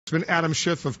It's been Adam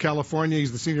Schiff of California.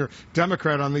 He's the senior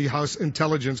Democrat on the House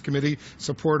Intelligence Committee,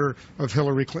 supporter of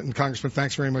Hillary Clinton. Congressman,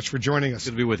 thanks very much for joining us.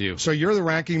 Good to be with you. So you're the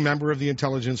ranking member of the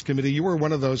Intelligence Committee. You were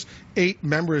one of those 8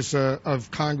 members of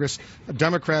Congress,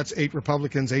 Democrats, 8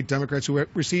 Republicans, 8 Democrats, who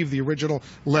received the original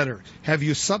letter. Have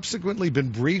you subsequently been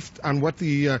briefed on what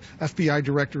the FBI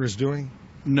director is doing?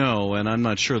 No, and I'm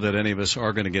not sure that any of us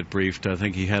are going to get briefed. I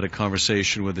think he had a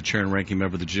conversation with the chair and ranking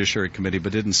member of the Judiciary Committee,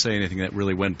 but didn't say anything that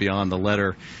really went beyond the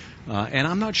letter. And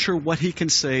I'm not sure what he can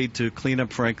say to clean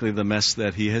up, frankly, the mess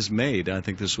that he has made. I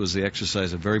think this was the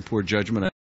exercise of very poor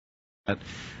judgment,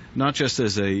 not just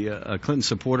as a Clinton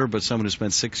supporter, but someone who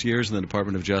spent 6 years in the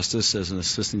Department of Justice as an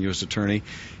assistant U.S. attorney.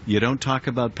 You don't talk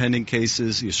about pending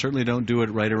cases. You certainly don't do it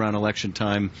right around election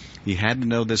time. He had to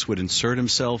know this would insert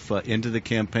himself into the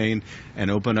campaign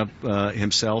and open up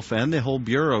himself and the whole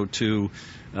Bureau to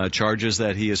charges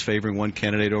that he is favoring one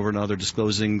candidate over another,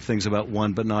 disclosing things about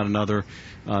one but not another.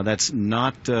 That's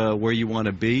not where you want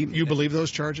to be. You believe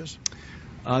those charges?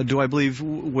 Do I believe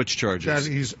which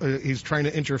charges? That he's trying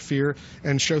to interfere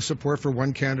and show support for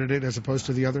one candidate as opposed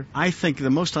to the other? I think the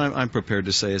most I'm prepared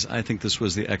to say is I think this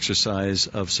was the exercise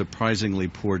of surprisingly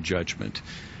poor judgment.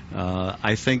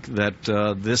 I think that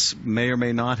this may or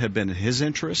may not have been in his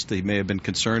interest. He may have been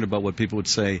concerned about what people would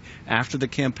say after the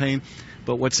campaign.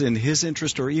 But what's in his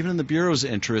interest or even in the Bureau's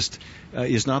interest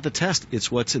is not the test.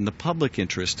 It's what's in the public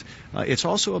interest. It's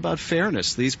also about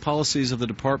fairness. These policies of the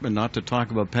department not to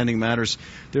talk about pending matters,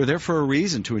 they're there for a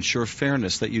reason, to ensure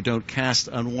fairness, that you don't cast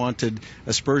unwanted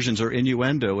aspersions or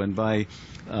innuendo. And by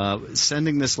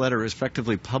sending this letter,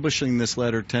 effectively publishing this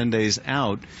letter 10 days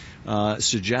out,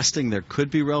 suggesting there could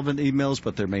be relevant emails,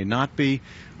 but there may not be,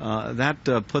 that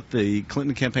put the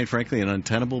Clinton campaign, frankly, in an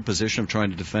untenable position of trying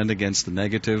to defend against the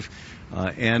negative.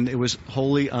 And it was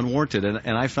wholly unwarranted.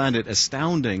 And I find it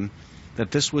astounding that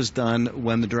this was done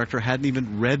when the director hadn't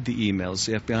even read the emails.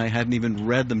 The FBI hadn't even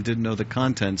read them, didn't know the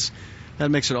contents. That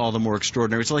makes it all the more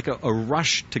extraordinary. It's like a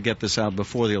rush to get this out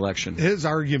before the election. His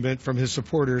argument from his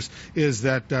supporters is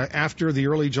that after the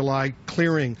early July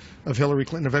clearing of Hillary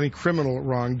Clinton of any criminal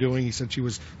wrongdoing, he said she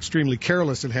was extremely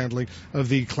careless in handling of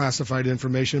the classified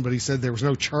information, but he said there was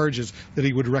no charges that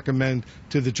he would recommend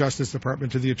to the Justice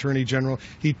Department, to the Attorney General.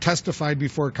 He testified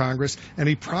before Congress, and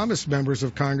he promised members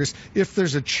of Congress, if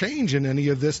there's a change in any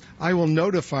of this, I will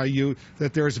notify you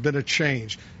that there has been a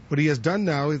change. What he has done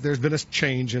now, there's been a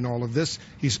change in all of this.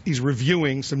 He's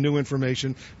reviewing some new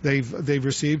information they've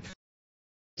received.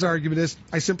 His argument is,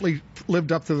 I simply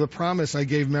lived up to the promise I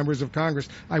gave members of Congress.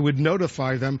 I would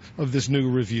notify them of this new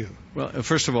review. Well,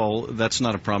 first of all, that's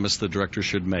not a promise the director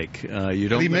should make.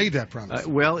 He made that promise.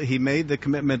 Well, he made the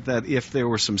commitment that if there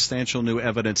were substantial new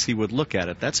evidence, he would look at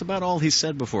it. That's about all he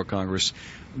said before Congress.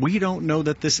 We don't know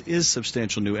that this is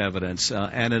substantial new evidence,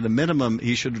 and at a minimum,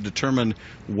 he should have determined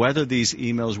whether these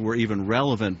emails were even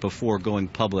relevant before going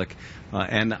public,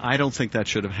 and I don't think that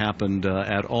should have happened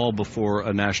at all before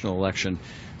a national election.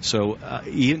 So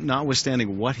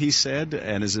notwithstanding what he said,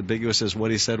 and as ambiguous as what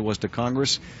he said was to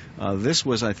Congress, this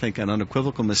was, I think, an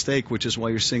unequivocal mistake, which is why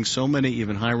you're seeing so many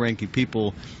even high-ranking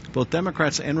people, both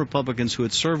Democrats and Republicans who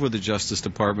had served with the Justice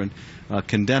Department,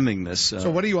 condemning this.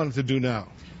 So what do you want him to do now?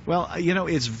 Well,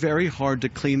 it's very hard to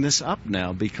clean this up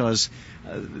now because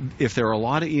if there are a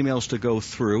lot of emails to go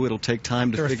through, it'll take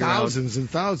time to figure out. There are thousands and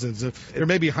thousands. There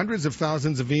may be hundreds of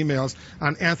thousands of emails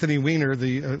on Anthony Weiner,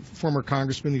 the former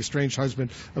congressman, the estranged husband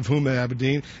of Huma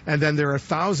Abedin, and then there are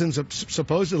thousands of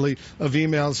supposedly of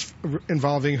emails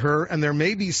involving her, and there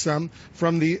may be some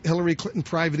from the Hillary Clinton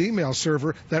private email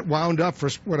server that wound up for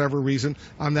whatever reason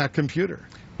on that computer.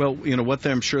 Well, what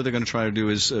I'm sure they're going to try to do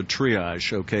is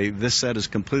triage. Okay, this set is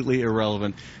completely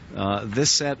irrelevant. This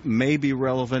set may be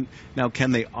relevant. Now,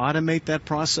 can they automate that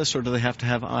process, or do they have to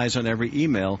have eyes on every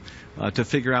email to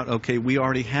figure out, okay, we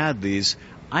already had these?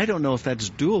 I don't know if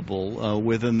that's doable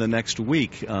within the next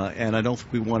week, and I don't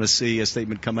think we want to see a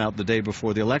statement come out the day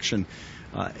before the election.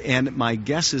 And my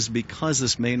guess is because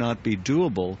this may not be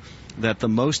doable, that the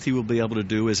most he will be able to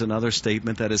do is another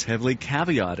statement that is heavily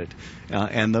caveated.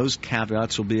 And those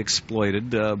caveats will be exploited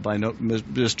by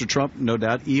Mr. Trump, no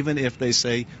doubt, even if they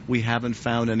say we haven't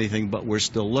found anything but we're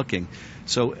still looking.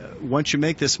 So once you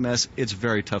make this mess, it's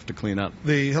very tough to clean up.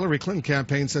 The Hillary Clinton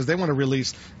campaign says they want to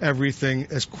release everything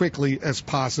as quickly as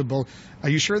possible. Are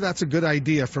you sure that's a good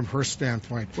idea from her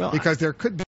standpoint? Well, because there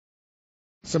could be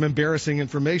some embarrassing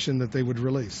information that they would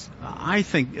release. I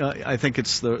think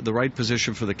it's the right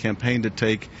position for the campaign to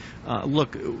take.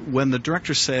 Look, when the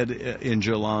director said in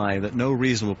July that no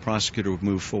reasonable prosecutor would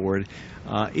move forward,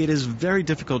 it is very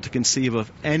difficult to conceive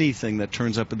of anything that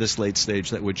turns up at this late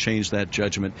stage that would change that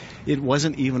judgment. It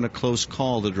wasn't even a close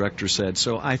call, the director said.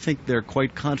 So I think they're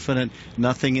quite confident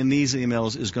nothing in these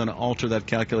emails is going to alter that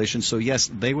calculation. So yes,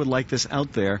 they would like this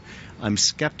out there. I'm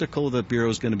skeptical that Bureau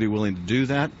is going to be willing to do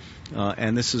that.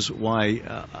 And this is why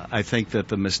I think that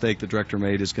the mistake the director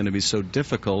made is going to be so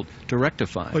difficult to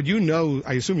rectify. But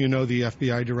I assume you know the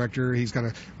FBI director. He's got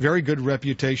a very good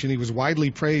reputation. He was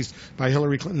widely praised by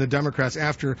Hillary Clinton, the Democrats,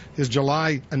 after his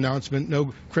July announcement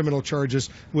no criminal charges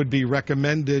would be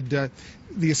recommended.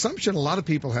 The assumption a lot of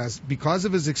people has, because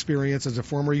of his experience as a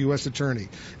former U.S. attorney,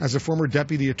 as a former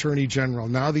deputy attorney general,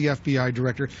 now the FBI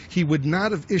director, he would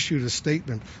not have issued a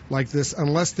statement like this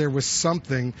unless there was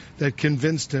something that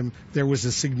convinced him there was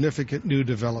a significant new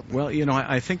development. Well,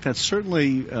 I think that's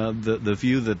certainly the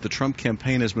view that the Trump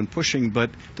campaign has been pushing,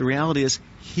 but the reality is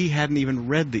he hadn't even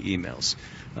read the emails.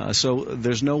 So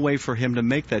there's no way for him to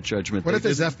make that judgment. What if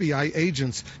his FBI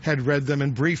agents had read them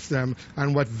and briefed them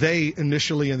on what they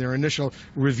initially, in their initial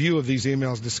review of these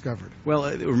emails, discovered? Well,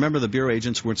 remember the Bureau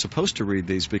agents weren't supposed to read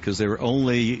these because they were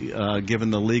only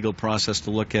given the legal process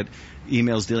to look at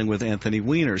emails dealing with Anthony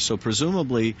Weiner. So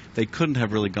presumably they couldn't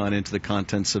have really gone into the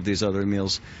contents of these other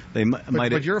emails.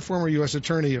 But you're a former U.S.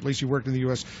 attorney. At least you worked in the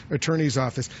U.S. Attorney's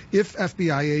Office. If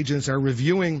FBI agents are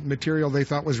reviewing material they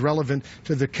thought was relevant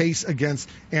to the case against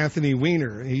Anthony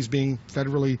Weiner, he's being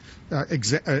federally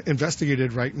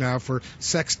investigated right now for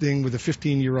sexting with a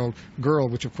 15-year-old girl,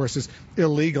 which of course is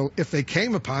illegal. If they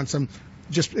came upon some,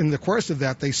 just in the course of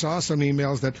that, they saw some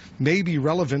emails that may be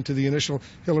relevant to the initial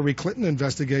Hillary Clinton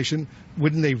investigation,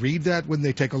 wouldn't they read that? Wouldn't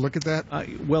they take a look at that?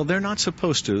 Well, they're not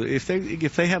supposed to. If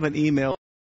they have an email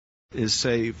is,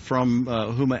 say, from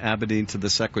Huma Abedin to the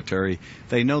secretary,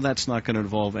 they know that's not going to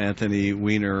involve Anthony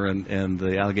Weiner and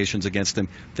the allegations against him.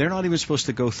 They're not even supposed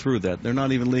to go through that. They're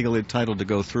not even legally entitled to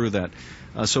go through that.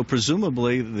 So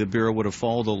presumably the Bureau would have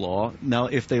followed the law. Now,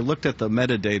 if they looked at the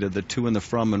metadata, the to and the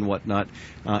from and whatnot,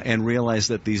 and realized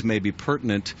that these may be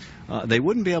pertinent, they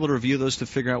wouldn't be able to review those to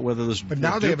figure out whether those. But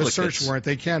now they have a search warrant.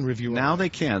 They can review. Now they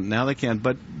can.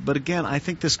 But again, I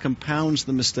think this compounds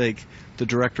the mistake the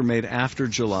director made after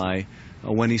July,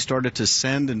 when he started to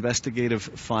send investigative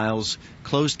files,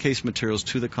 closed case materials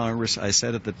to the Congress. I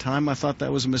said at the time I thought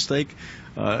that was a mistake.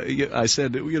 I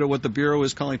said, what the Bureau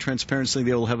is calling transparency,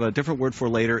 they will have a different word for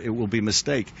later. It will be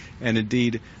mistake. And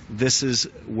indeed, this is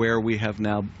where we have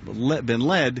now been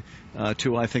led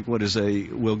to, I think,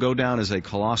 will go down as a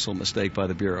colossal mistake by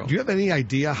the Bureau. Do you have any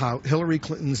idea how Hillary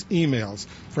Clinton's emails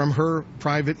from her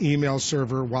private email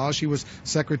server while she was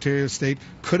Secretary of State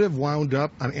could have wound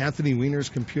up on Anthony Weiner's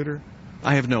computer?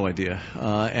 I have no idea.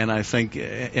 And I think,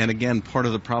 and again, part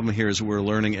of the problem here is we're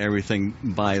learning everything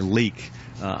by leak.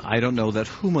 I don't know that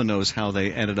Huma knows how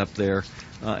they ended up there.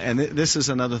 And this is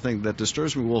another thing that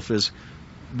disturbs me, Wolf, is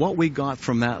what we got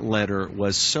from that letter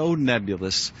was so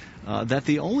nebulous that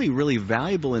the only really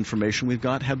valuable information we've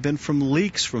got have been from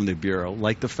leaks from the Bureau,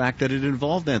 like the fact that it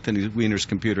involved Anthony Weiner's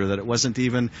computer, that it wasn't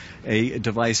even a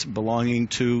device belonging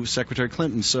to Secretary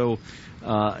Clinton. So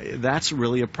that's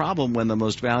really a problem when the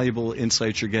most valuable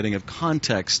insights you're getting of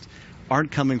context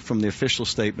aren't coming from the official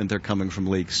statement, they're coming from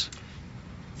leaks.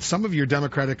 Some of your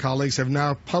Democratic colleagues have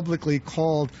now publicly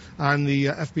called on the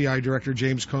FBI Director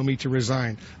James Comey to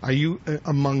resign. Are you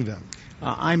among them?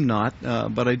 I'm not,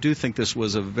 but I do think this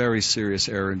was a very serious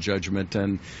error in judgment.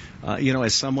 And,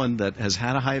 as someone that has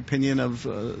had a high opinion of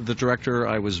the director,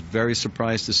 I was very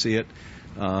surprised to see it.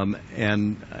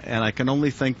 And I can only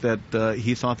think that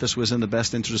he thought this was in the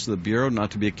best interest of the Bureau,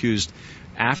 not to be accused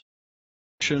after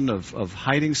of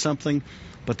hiding something.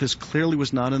 But this clearly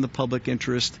was not in the public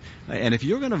interest. And if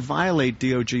you're going to violate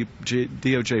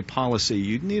DOJ policy,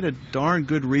 you need a darn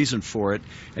good reason for it,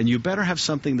 and you better have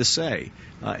something to say.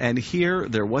 And here,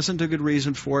 there wasn't a good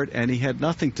reason for it, and he had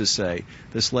nothing to say.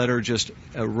 This letter just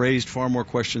raised far more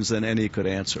questions than any could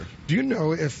answer. Do you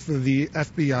know if the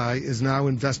FBI is now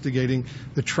investigating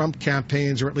the Trump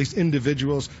campaigns, or at least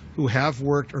individuals who have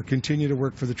worked or continue to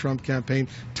work for the Trump campaign,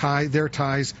 their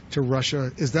ties to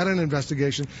Russia? Is that an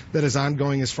investigation that is ongoing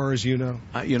going as far as you know?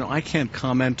 I can't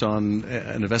comment on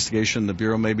an investigation the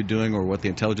Bureau may be doing or what the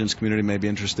intelligence community may be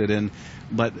interested in,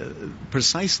 but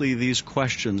precisely these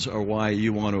questions are why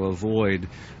you want to avoid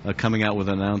coming out with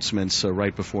announcements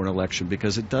right before an election,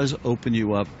 because it does open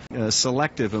you up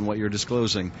selective in what you're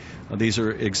disclosing. These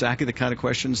are exactly the kind of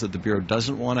questions that the Bureau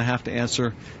doesn't want to have to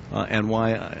answer, and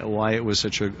why it was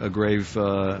such a grave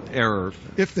error.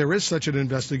 If there is such an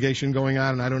investigation going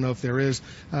on, and I don't know if there is,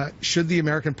 should the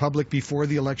American public before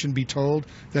the election be told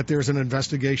that there's an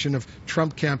investigation of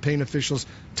Trump campaign officials'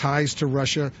 ties to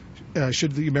Russia?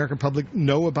 Should the American public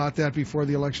know about that before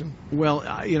the election? Well,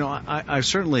 I've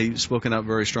certainly spoken out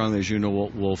very strongly, as you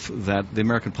know, Wolf, that the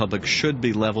American public should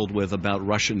be leveled with about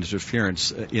Russian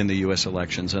interference in the U.S.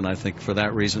 elections. And I think for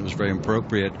that reason it was very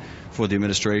appropriate for the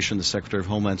administration, the Secretary of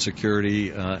Homeland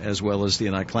Security, as well as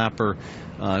DNI Clapper,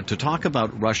 to talk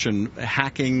about Russian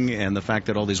hacking and the fact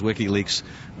that all these WikiLeaks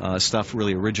stuff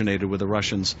really originated with the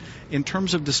Russians. In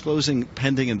terms of disclosing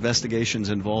pending investigations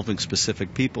involving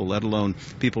specific people, let alone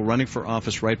people running for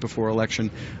office right before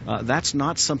election, that's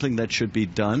not something that should be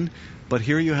done. But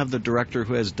here you have the director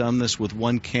who has done this with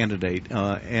one candidate,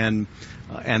 and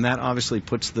that obviously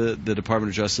puts the Department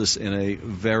of Justice in a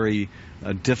very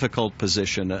difficult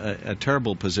position, a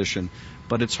terrible position.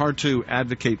 But it's hard to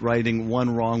advocate righting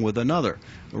one wrong with another,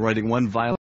 writing one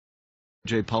violation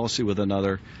of policy with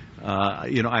another.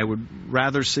 I would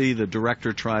rather see the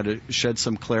director try to shed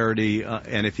some clarity,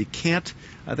 and if he can't,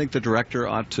 I think the director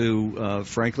ought to,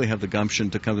 frankly, have the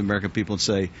gumption to come to the American people and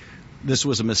say, this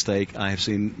was a mistake. I have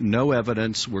seen no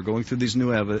evidence. We're going through these new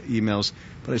emails,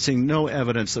 but I've seen no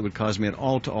evidence that would cause me at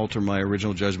all to alter my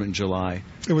original judgment in July.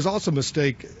 It was also a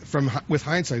mistake, with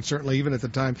hindsight, certainly, even at the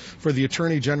time, for the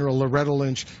Attorney General Loretta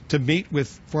Lynch to meet with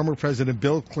former President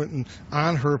Bill Clinton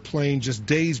on her plane just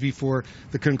days before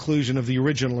the conclusion of the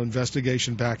original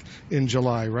investigation back in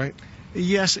July, right?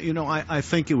 Yes, I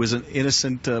think it was an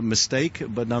innocent mistake,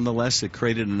 but nonetheless it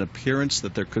created an appearance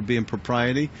that there could be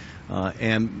impropriety,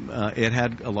 and it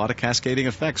had a lot of cascading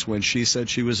effects when she said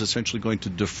she was essentially going to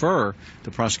defer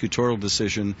the prosecutorial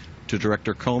decision to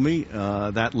Director Comey.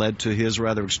 That led to his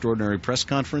rather extraordinary press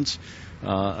conference,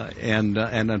 and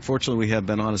unfortunately we have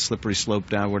been on a slippery slope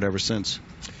downward ever since.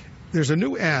 There's a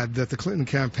new ad that the Clinton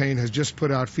campaign has just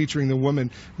put out featuring the woman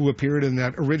who appeared in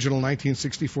that original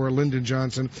 1964 Lyndon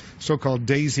Johnson so-called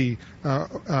Daisy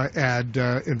ad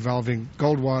involving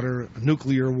Goldwater,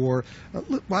 nuclear war.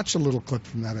 Watch a little clip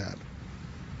from that ad.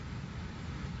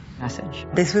 Message.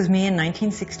 This was me in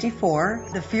 1964.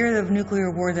 The fear of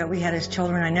nuclear war that we had as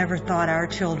children, I never thought our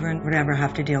children would ever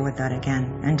have to deal with that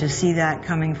again. And to see that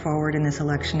coming forward in this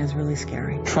election is really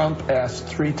scary. Trump asked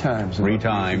 3 times. 3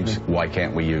 times, why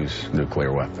can't we use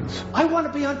nuclear weapons? I want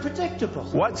to be unpredictable.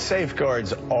 What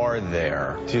safeguards are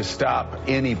there to stop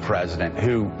any president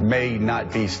who may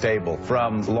not be stable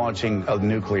from launching a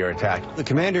nuclear attack? The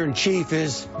commander-in-chief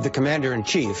is the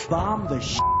commander-in-chief. Bomb the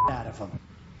shit out of him.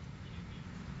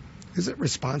 Is it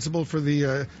responsible for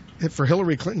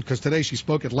Hillary Clinton, because today she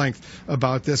spoke at length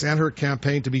about this and her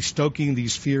campaign, to be stoking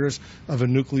these fears of a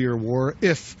nuclear war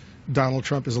if Donald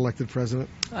Trump is elected president?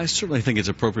 I certainly think it's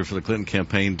appropriate for the Clinton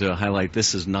campaign to highlight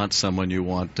this is not someone you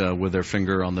want with their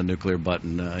finger on the nuclear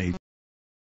button. He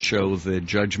show the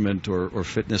judgment or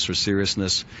fitness or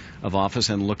seriousness of office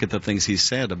and look at the things he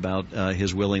said about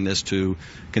his willingness to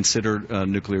consider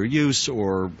nuclear use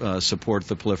or support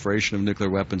the proliferation of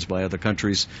nuclear weapons by other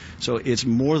countries. So it's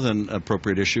more than an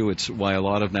appropriate issue. It's why a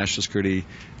lot of national security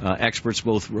experts,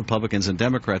 both Republicans and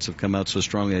Democrats, have come out so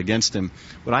strongly against him.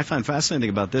 What I find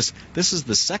fascinating about this is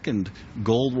the second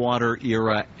Goldwater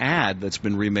era ad that's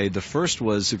been remade. The first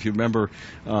was, if you remember,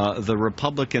 the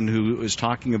Republican who was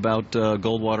talking about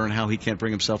Goldwater and how he can't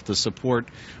bring himself to support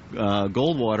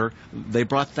Goldwater. They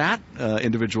brought that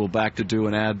individual back to do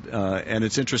an ad, and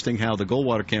it's interesting how the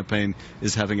Goldwater campaign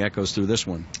is having echoes through this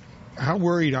one. How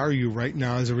worried are you right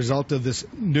now as a result of this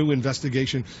new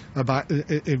investigation, about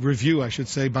a review, I should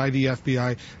say, by the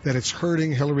FBI, that it's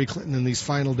hurting Hillary Clinton in these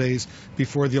final days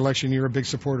before the election? You're a big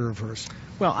supporter of hers.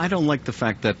 Well, I don't like the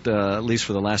fact that, at least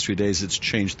for the last few days, it's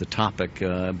changed the topic,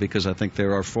 because I think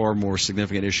there are far more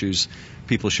significant issues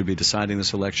people should be deciding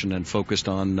this election and focused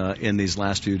on in these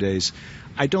last few days.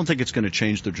 I don't think it's going to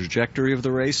change the trajectory of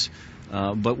the race.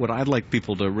 But what I'd like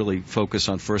people to really focus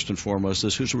on first and foremost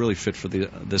is who's really fit for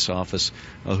this office,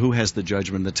 who has the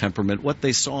judgment, the temperament, what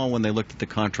they saw when they looked at the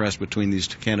contrast between these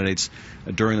two candidates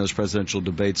during those presidential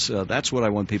debates. That's what I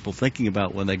want people thinking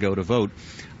about when they go to vote.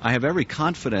 I have every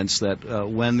confidence that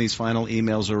when these final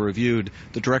emails are reviewed,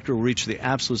 the director will reach the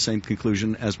absolute same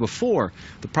conclusion as before.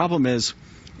 The problem is,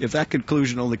 if that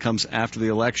conclusion only comes after the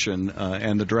election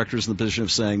and the director's in the position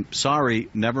of saying, sorry,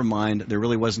 never mind, there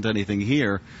really wasn't anything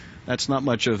here, that's not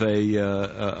much of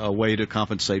a way to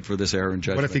compensate for this error in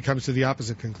judgment. What if he comes to the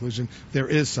opposite conclusion? There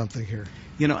is something here.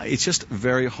 You know, it's just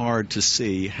very hard to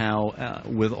see how,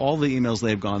 with all the emails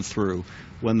they've gone through,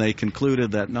 when they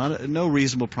concluded that no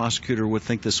reasonable prosecutor would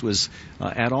think this was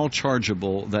at all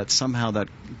chargeable, that somehow that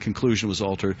conclusion was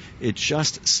altered. It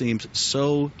just seems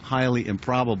so highly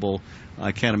improbable.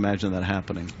 I can't imagine that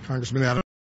happening. Congressman Adams,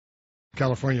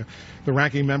 California, the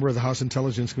ranking member of the House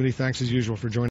Intelligence Committee, thanks as usual for joining.